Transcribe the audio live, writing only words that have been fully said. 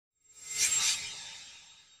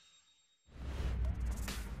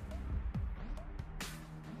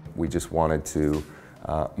We just wanted to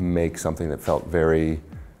make something that felt very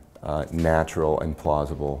natural and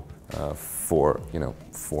plausible for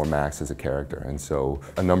Max as a character. And so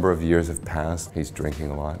a number of years have passed. He's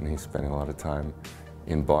drinking a lot and he's spending a lot of time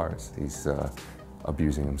in bars. He's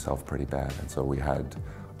abusing himself pretty bad. And so we had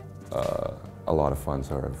a lot of fun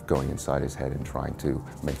sort of going inside his head and trying to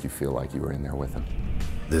make you feel like you were in there with him.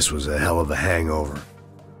 This was a hell of a hangover.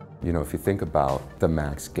 You know, if you think about the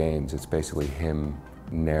Max games, it's basically him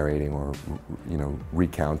narrating or,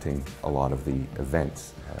 recounting a lot of the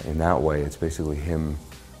events. In that way, it's basically him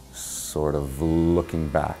sort of looking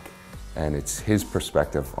back, and it's his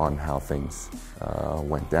perspective on how things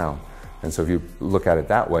went down. And so if you look at it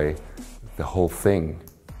that way, the whole thing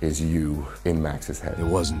is you in Max's head. It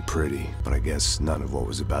wasn't pretty, but I guess none of what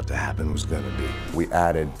was about to happen was gonna be. We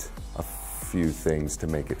added a few things to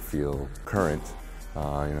make it feel current.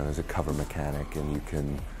 There's a cover mechanic, and you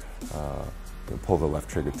can pull the left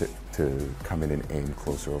trigger to come in and aim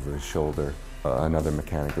closer over his shoulder. Another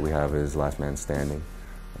mechanic that we have is Last Man Standing,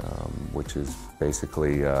 which is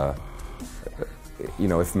basically,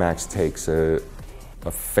 if Max takes a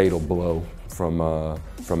fatal blow from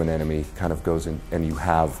an enemy, kind of goes in, and you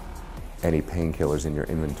have any painkillers in your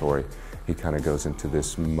inventory, he kind of goes into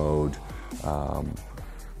this mode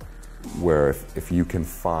where if you can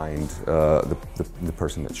find the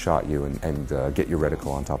person that shot you and get your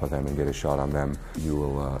reticle on top of them and get a shot on them,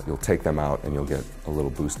 you'll take them out and you'll get a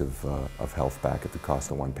little boost of health back at the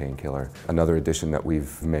cost of one painkiller. Another addition that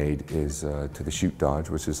we've made is to the shoot dodge,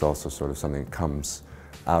 which is also sort of something that comes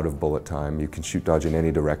out of bullet time. You can shoot dodge in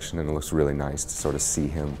any direction, and it looks really nice to sort of see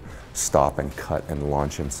him stop and cut and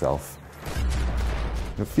launch himself.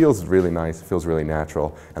 It feels really nice, it feels really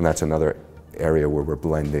natural, and that's another area where we're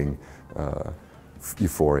blending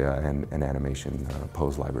Euphoria and animation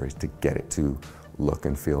pose libraries to get it to look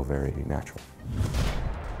and feel very natural.